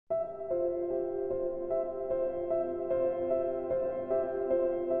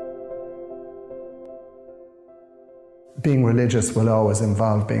being religious will always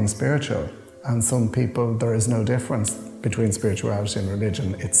involve being spiritual. And some people, there is no difference between spirituality and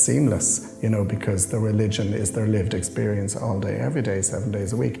religion. It's seamless, you know, because the religion is their lived experience all day, every day, 7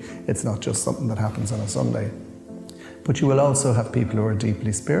 days a week. It's not just something that happens on a Sunday. But you will also have people who are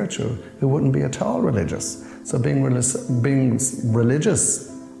deeply spiritual who wouldn't be at all religious. So being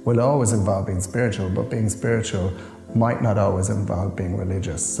religious will always involve being spiritual, but being spiritual might not always involve being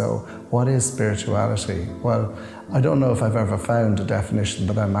religious. So what is spirituality? Well, I don't know if I've ever found a definition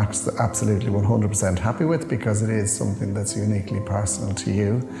that I'm absolutely 100% happy with, because it is something that's uniquely personal to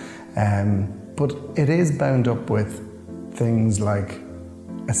you. But it is bound up with things like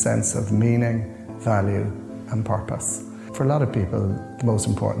a sense of meaning, value, and purpose. For a lot of people, the most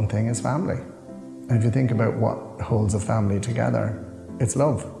important thing is family. And if you think about what holds a family together, it's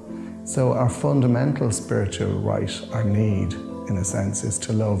love. So our fundamental spiritual right, our need, in a sense, is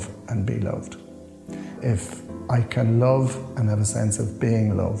to love and be loved. If I can love and have a sense of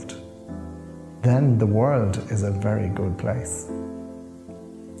being loved, then the world is a very good place.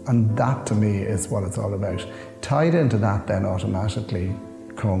 And that, to me, is what it's all about. Tied into that, then, automatically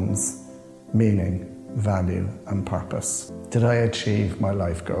comes meaning, value, and purpose. Did I achieve my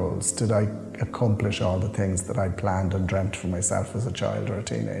life goals? Did I accomplish all the things that I planned and dreamt for myself as a child or a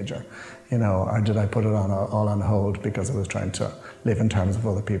teenager? You know, or did I put it all on hold because I was trying to live in terms of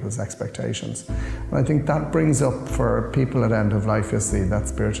other people's expectations? And I think that brings up, for people at end of life, you see, that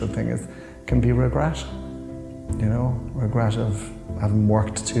spiritual thing can be regret. You know, regret of having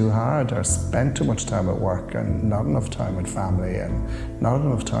worked too hard or spent too much time at work and not enough time with family and not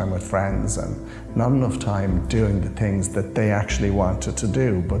enough time with friends and not enough time doing the things that they actually wanted to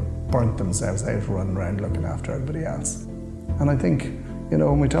do, but burnt themselves out running around looking after everybody else. And I think, you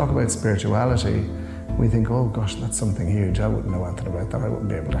know, when we talk about spirituality, we think, oh gosh, that's something huge. I wouldn't know anything about that. I wouldn't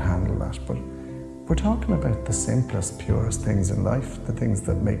be able to handle that. But we're talking about the simplest, purest things in life, the things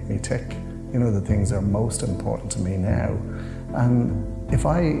that make me tick. You know, the things that are most important to me now. And if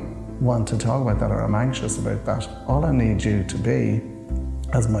I want to talk about that, or I'm anxious about that, all I need you to be,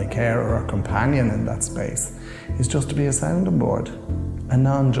 as my carer or companion in that space, is just to be a sounding board, a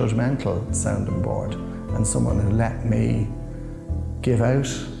non-judgmental sounding board, and someone who let me give out,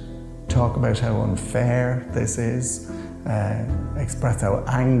 talk about how unfair this is, express how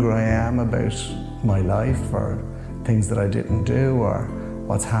angry I am about my life, or things that I didn't do, or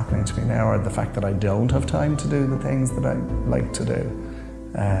what's happening to me now, or the fact that I don't have time to do the things that I like to do.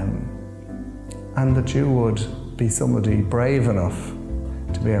 And that you would be somebody brave enough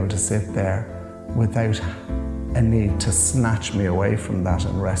to be able to sit there without a need to snatch me away from that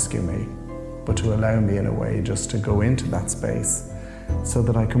and rescue me, but to allow me, in a way, just to go into that space so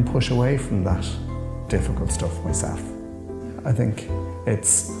that I can push away from that difficult stuff myself. I think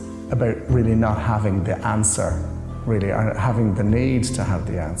it's about really not having the answer, really, or having the need to have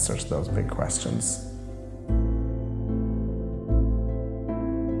the answer to those big questions.